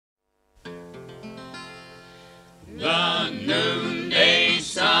The noonday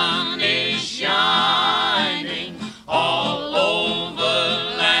sun is shining all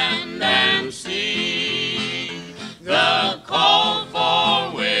over land and sea. The call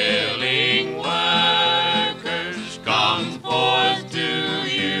for willing workers comes forth to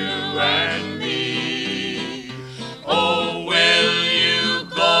you and me. Oh, will you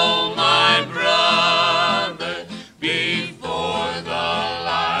go, my brother, before the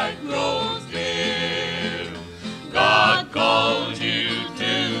light grows dim? God calls you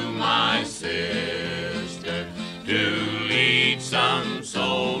to, my sister, to lead some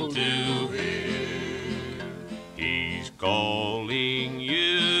soul to Him. He's calling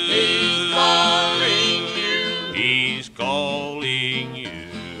you. He's calling you. He's calling you.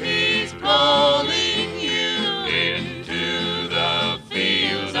 He's calling you into the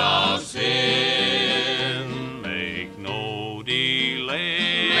fields of sin. Make no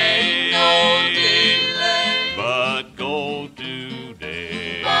delay. Make no delay. But go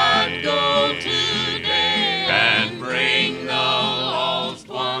today. But go today. And bring the lost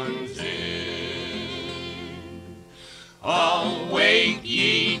ones in. Awake,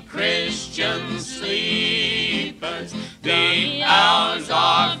 ye Christian sleepers, the hours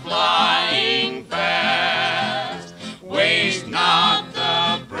are flying fast. Waste not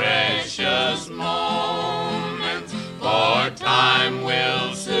the precious moments, for time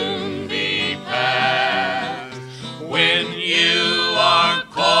will soon be past. When you are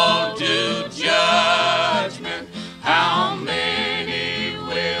called to judgment, how many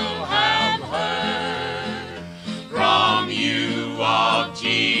will have heard from you of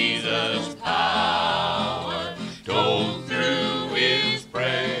Jesus' power, told through His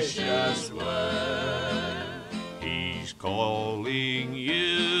precious word? He's calling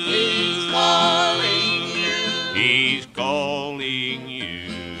you. He's calling you. He's calling you.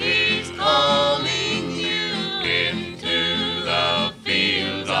 He's calling you into the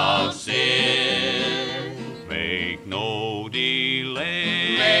fields of sin. Make no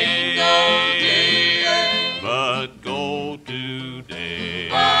delay. Make no delay. But go today.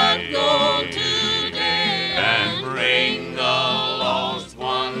 But go today. And bring the lost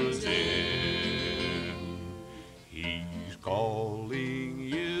ones in. He's calling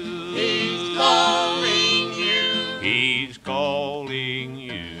you. He's calling you. He's calling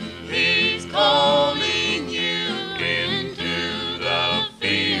you. He's calling you into the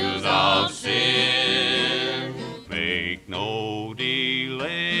fields of sin. Make no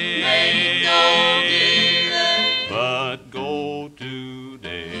delay. Make no